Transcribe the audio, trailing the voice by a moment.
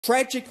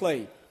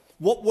Tragically,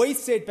 what we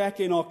said back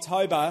in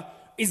October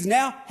is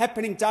now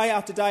happening day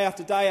after day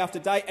after day after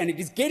day, and it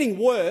is getting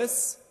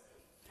worse.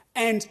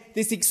 And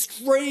this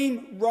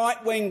extreme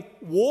right-wing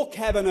war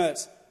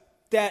cabinet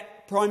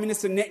that Prime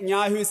Minister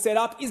Netanyahu has set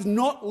up is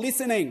not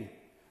listening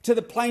to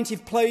the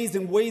plaintive pleas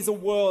and weasel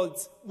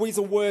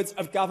words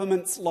of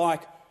governments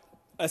like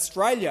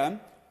Australia,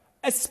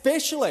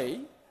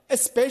 especially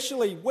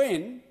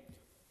when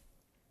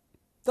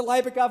the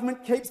Labor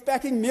government keeps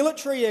backing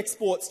military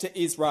exports to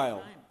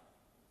Israel,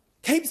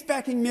 keeps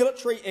backing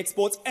military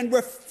exports and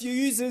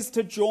refuses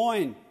to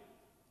join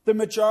the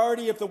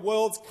majority of the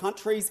world's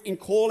countries in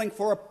calling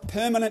for a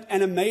permanent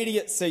and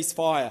immediate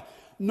ceasefire,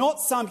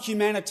 not some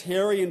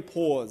humanitarian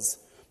pause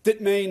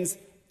that means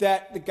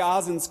that the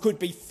Gazans could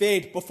be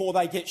fed before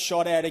they get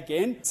shot at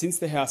again. Since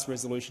the House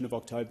resolution of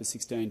October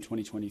 16,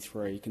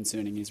 2023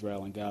 concerning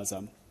Israel and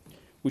Gaza,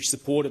 which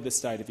supported the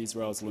State of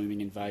Israel's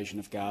looming invasion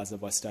of Gaza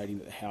by stating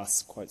that the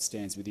House, quote,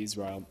 stands with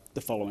Israel,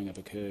 the following have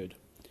occurred.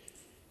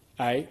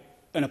 A.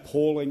 An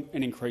appalling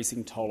and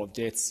increasing toll of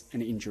deaths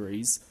and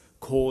injuries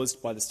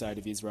caused by the State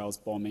of Israel's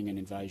bombing and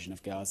invasion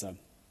of Gaza.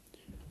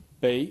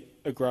 B.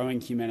 A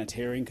growing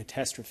humanitarian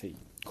catastrophe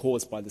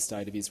caused by the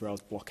State of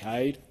Israel's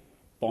blockade,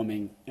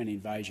 bombing and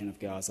invasion of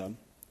Gaza.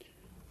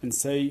 And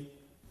C.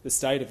 The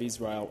State of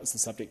Israel is the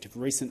subject of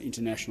recent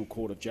International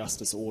Court of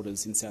Justice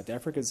orders in South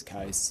Africa's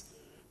case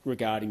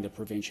regarding the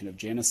prevention of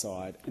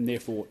genocide, and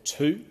therefore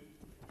 2.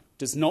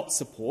 Does not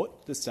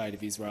support the State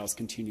of Israel's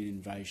continued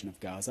invasion of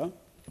Gaza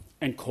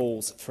and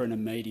calls for an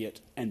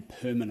immediate and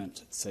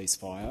permanent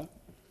ceasefire.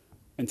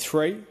 And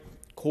 3,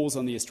 calls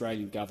on the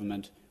Australian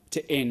government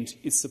to end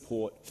its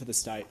support for the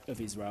State of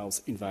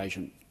Israel's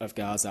invasion of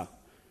Gaza.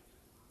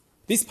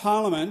 This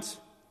parliament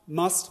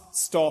must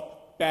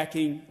stop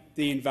backing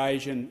the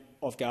invasion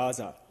of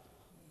Gaza.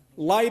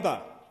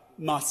 Labor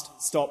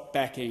must stop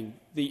backing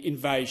the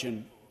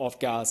invasion of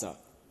Gaza.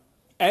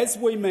 As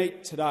we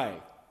meet today,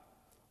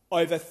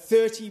 over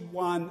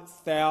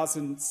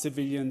 31,000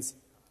 civilians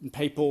and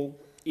people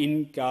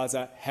in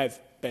Gaza have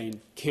been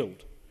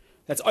killed.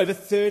 That's over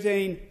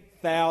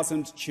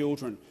 13,000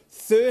 children.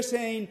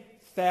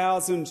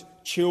 13,000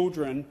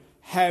 children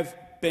have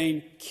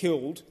been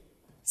killed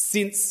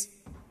since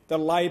the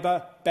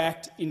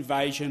Labor-backed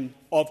invasion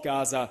of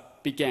Gaza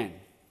began.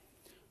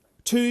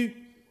 2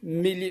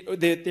 million,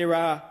 there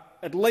are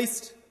at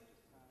least,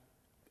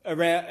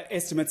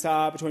 estimates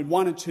are between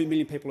 1 and 2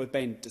 million people have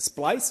been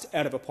displaced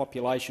out of a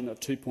population of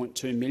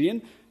 2.2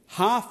 million.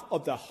 Half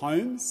of the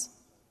homes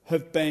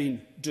have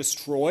been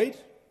destroyed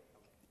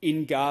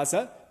in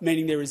Gaza,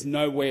 meaning there is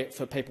nowhere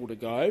for people to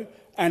go.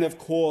 And, of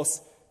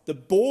course, the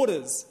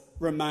borders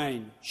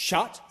remain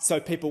shut, so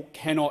people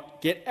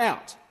cannot get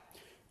out.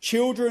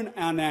 Children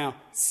are now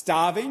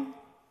starving.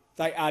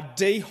 They are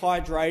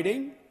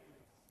dehydrating.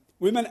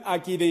 Women are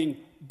giving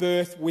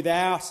birth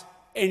without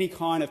any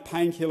kind of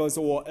painkillers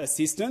or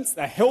assistance.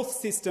 The health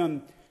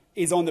system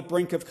is on the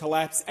brink of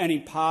collapse and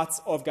in parts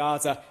of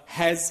Gaza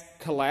has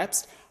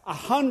collapsed.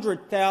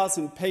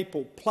 100,000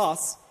 people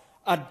plus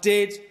are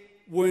dead,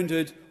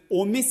 wounded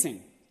or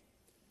missing.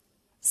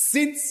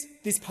 Since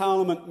this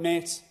parliament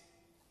met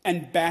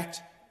and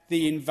backed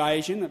the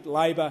invasion,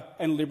 Labor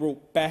and Liberal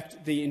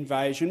backed the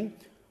invasion,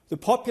 the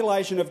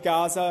population of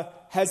Gaza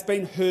has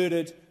been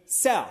herded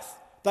south.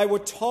 They were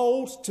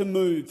told to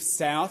move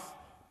south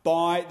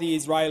by the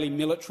Israeli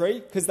military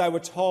because they were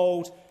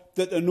told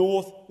that the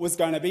north was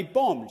going to be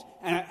bombed,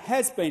 and it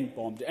has been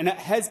bombed and it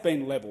has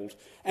been levelled,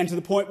 and to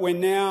the point where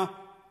now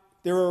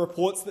there are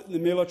reports that the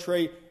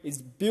military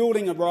is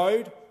building a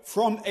road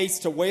from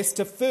east to west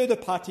to further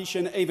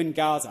partition even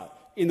Gaza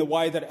in the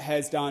way that it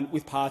has done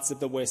with parts of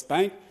the West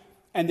Bank,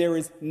 and there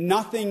is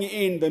nothing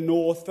in the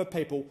north for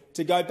people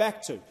to go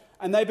back to.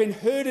 And they've been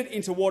herded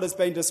into what has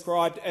been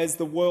described as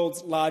the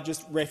world's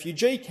largest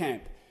refugee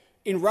camp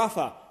in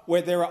Rafah,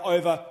 where there are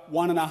over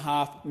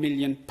 1.5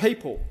 million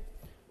people.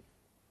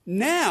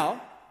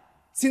 Now,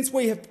 since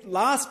we have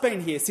last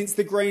been here, since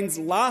the Greens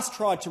last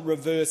tried to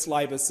reverse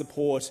Labor's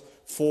support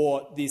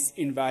for this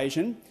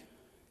invasion,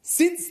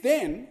 since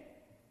then,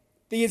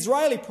 the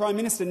Israeli Prime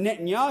Minister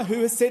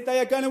Netanyahu has said they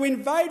are going to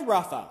invade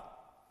Rafah,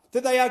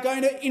 that they are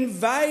going to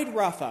invade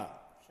Rafah.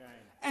 Shame.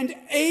 And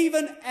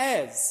even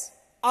as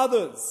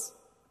others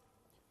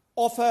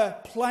offer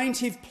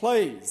plaintive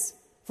pleas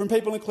from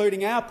people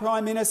including our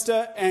Prime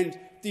Minister and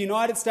the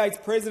United States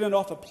President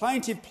offer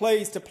plaintive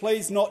pleas to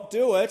please not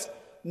do it,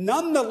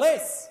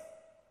 nonetheless,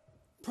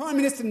 Prime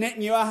Minister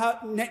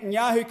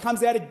Netanyahu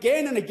comes out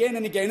again and again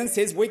and again and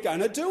says, we're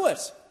going to do it.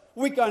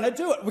 We're going to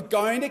do it. We're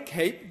going to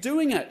keep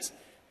doing it.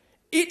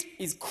 It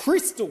is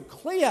crystal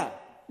clear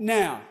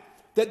now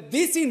that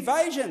this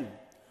invasion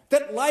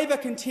that Labor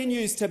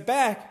continues to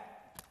back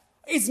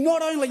is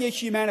not only a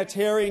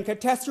humanitarian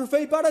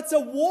catastrophe, but it's a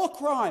war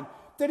crime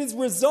that is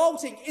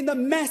resulting in the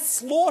mass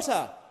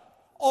slaughter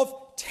of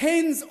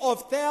tens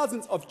of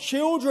thousands of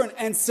children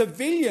and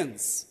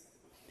civilians.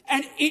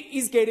 And it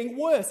is getting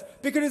worse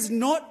because it's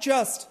not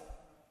just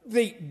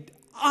the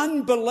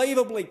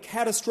unbelievably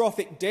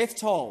catastrophic death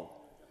toll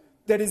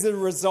that is a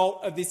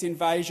result of this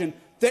invasion.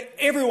 that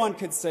everyone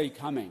could see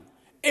coming.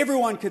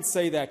 Everyone could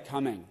see that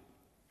coming.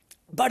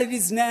 But it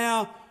is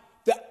now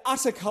the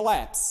utter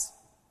collapse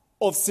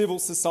of civil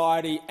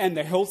society and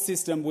the health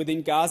system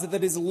within Gaza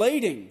that is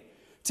leading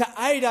to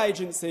aid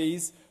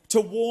agencies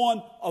to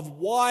warn of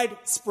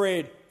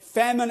widespread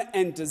famine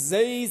and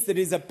disease that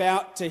is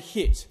about to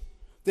hit.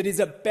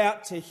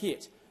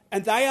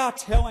 And they are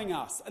telling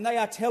us, and they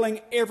are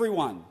telling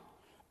everyone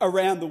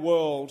around the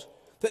world,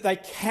 that they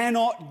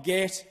cannot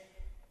get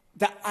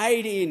the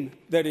aid in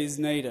that is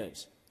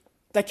needed.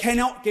 They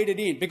cannot get it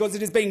in because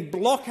it is being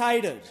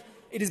blockaded.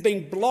 It is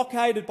being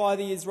blockaded by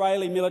the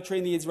Israeli military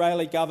and the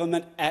Israeli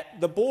government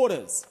at the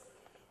borders,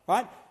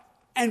 right?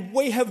 And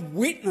we have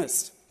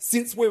witnessed,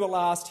 since we were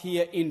last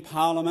here in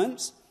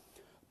Parliament,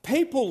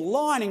 people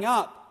lining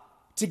up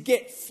to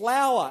get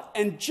flour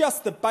and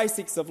just the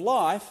basics of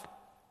life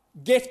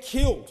get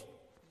killed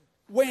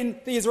when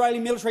the Israeli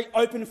military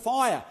open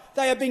fire.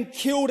 They are being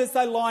killed as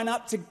they line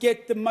up to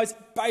get the most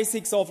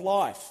basics of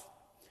life.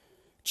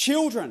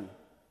 Children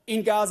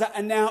in Gaza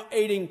are now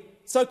eating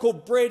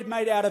so-called bread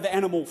made out of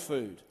animal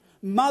food.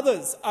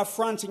 Mothers are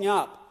fronting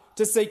up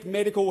to seek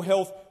medical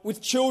health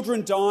with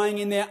children dying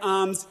in their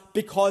arms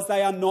because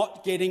they are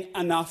not getting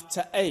enough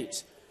to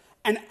eat.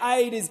 And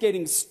aid is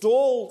getting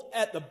stalled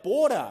at the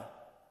border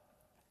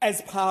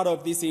as part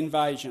of this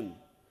invasion.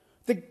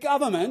 The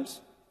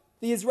government,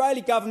 the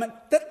Israeli government,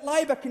 that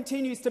Labor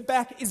continues to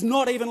back, is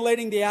not even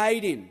letting the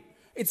aid in.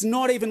 It's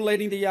not even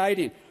letting the aid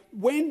in.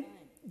 When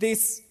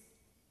this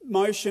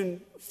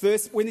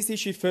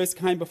issue first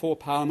came before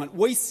Parliament,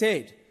 we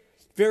said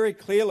very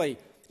clearly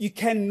you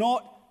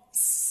cannot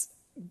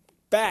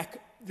back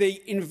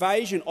the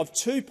invasion of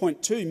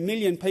 2.2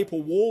 million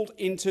people walled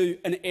into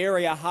an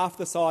area half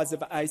the size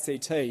of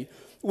ACT,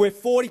 where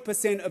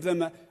 40% of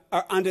them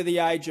are under the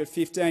age of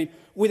 15,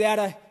 without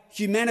a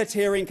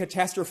humanitarian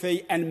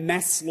catastrophe and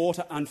mass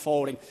slaughter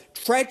unfolding.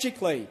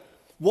 Tragically,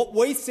 what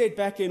we said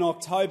back in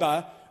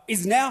October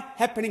is now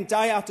happening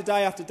day after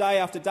day after day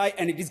after day,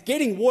 and it is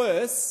getting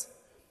worse.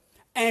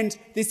 And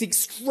this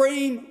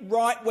extreme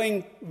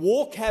right-wing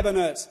war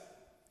cabinet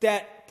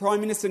that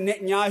Prime Minister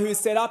Netanyahu has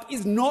set up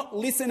is not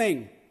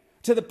listening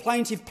to the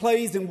plaintive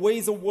pleas and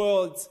weasel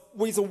words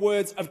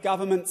of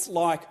governments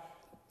like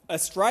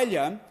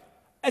Australia,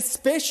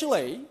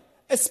 especially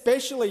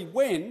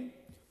when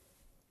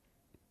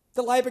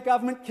the Labor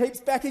government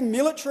keeps backing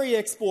military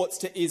exports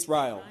to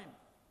Israel,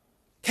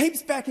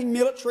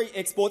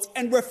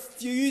 and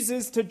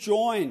refuses to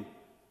join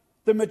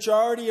the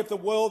majority of the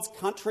world's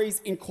countries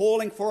in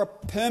calling for a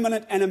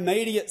permanent and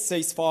immediate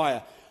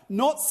ceasefire,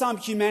 not some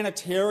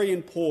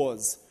humanitarian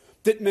pause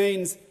that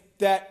means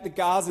that the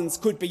Gazans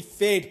could be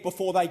fed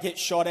before they get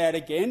shot at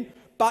again,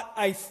 but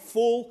a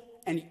full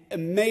and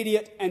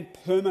immediate and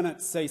permanent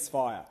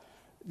ceasefire.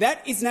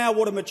 That is now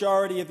what a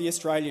majority of the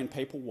Australian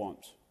people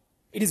want.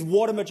 It is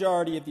what a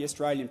majority of the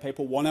Australian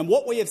people want. And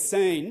what we have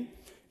seen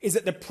is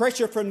that the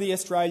pressure from the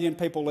Australian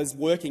people is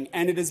working,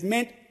 and it has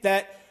meant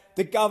that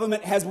the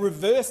government has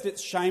reversed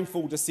its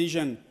shameful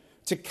decision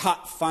to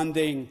cut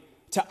funding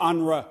to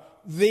UNRWA,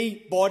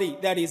 the body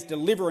that is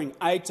delivering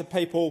aid to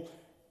people.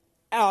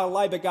 Our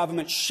Labor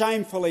government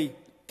shamefully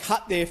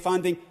cut their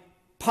funding.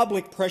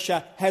 Public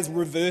pressure has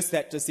reversed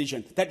that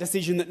decision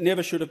that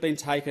never should have been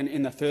taken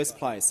in the first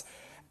place.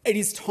 It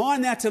is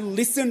time now to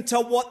listen to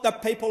what the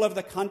people of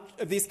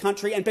this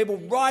country and people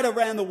right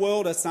around the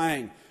world are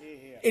saying.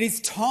 It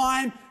is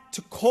time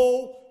to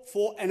call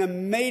for an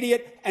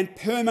immediate and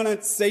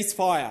permanent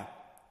ceasefire.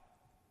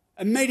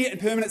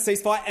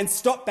 And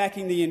stop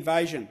backing the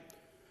invasion.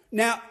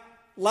 Now,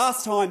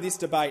 last time this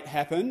debate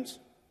happened,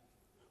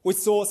 we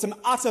saw some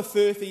utter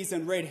furphies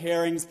and red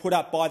herrings put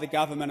up by the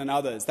government and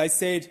others. They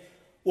said,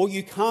 well,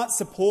 you can't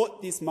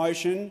support this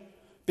motion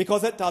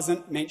because it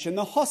doesn't mention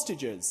the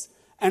hostages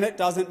and it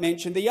doesn't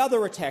mention the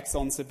other attacks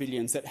on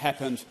civilians that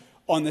happened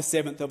on the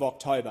 7th of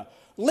October.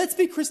 Let's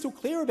be crystal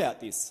clear about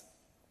this.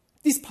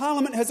 This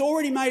Parliament has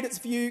already made its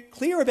view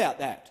clear about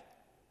that.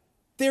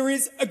 There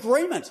is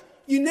agreement,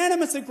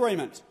 unanimous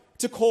agreement,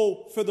 to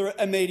call for the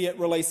immediate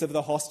release of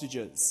the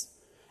hostages.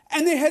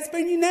 And there has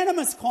been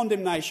unanimous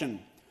condemnation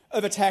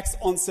of attacks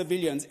on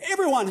civilians.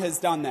 Everyone has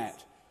done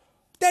that.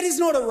 That is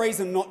not a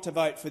reason not to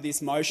vote for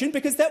this motion,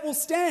 because that will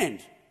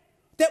stand.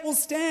 That will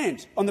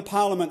stand on the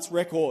Parliament's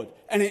record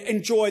and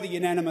enjoy the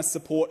unanimous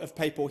support of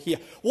people here.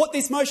 What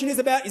this motion is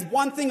about is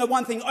one thing and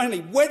one thing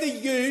only: whether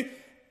you,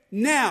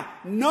 now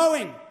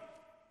knowing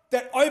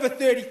that over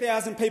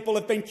 30,000 people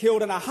have been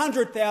killed and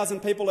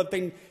 100,000 people have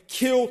been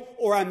killed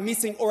or are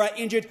missing or are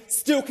injured,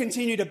 still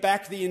continue to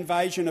back the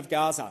invasion of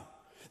Gaza.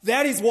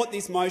 That is what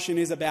this motion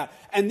is about.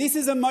 And this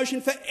is a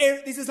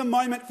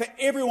moment for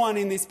everyone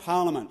in this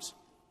Parliament,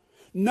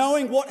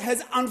 knowing what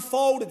has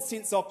unfolded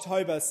since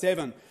October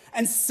 7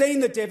 and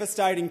seen the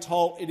devastating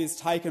toll it has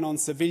taken on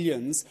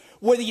civilians,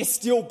 whether you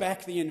still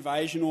back the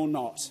invasion or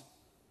not.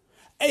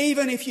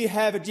 Even if you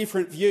have a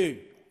different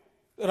view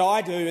that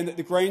I do and that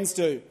the Greens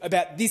do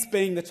about this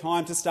being the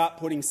time to start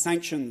putting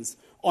sanctions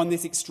on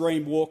this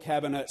extreme war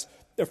cabinet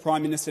of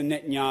Prime Minister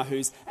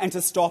Netanyahu's and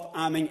to stop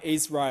arming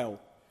Israel.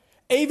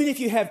 even if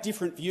you have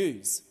different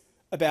views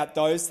about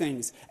those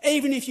things,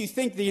 even if you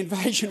think the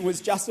invasion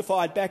was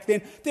justified back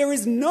then, there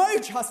is no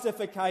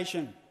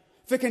justification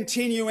for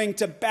continuing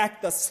to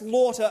back the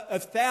slaughter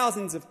of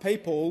thousands of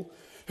people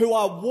who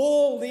are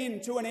walled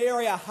into an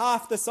area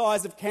half the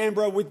size of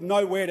Canberra with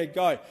nowhere to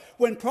go.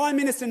 When Prime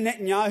Minister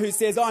Netanyahu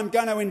says, I'm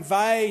going to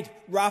invade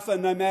Rafah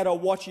no matter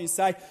what you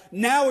say,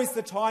 now is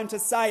the time to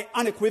say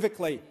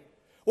unequivocally,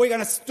 we're going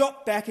to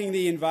stop backing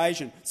the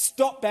invasion.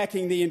 Stop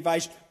backing the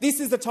invasion. This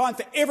is the time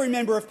for every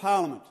member of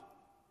parliament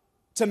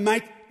to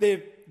make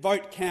their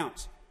vote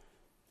count.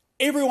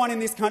 Everyone in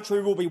this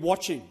country will be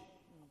watching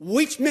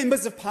which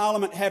members of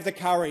parliament have the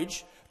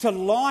courage to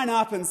line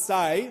up and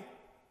say,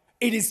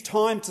 it is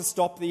time to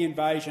stop the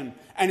invasion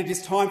and it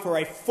is time for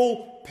a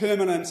full,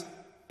 permanent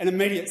and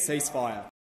immediate ceasefire.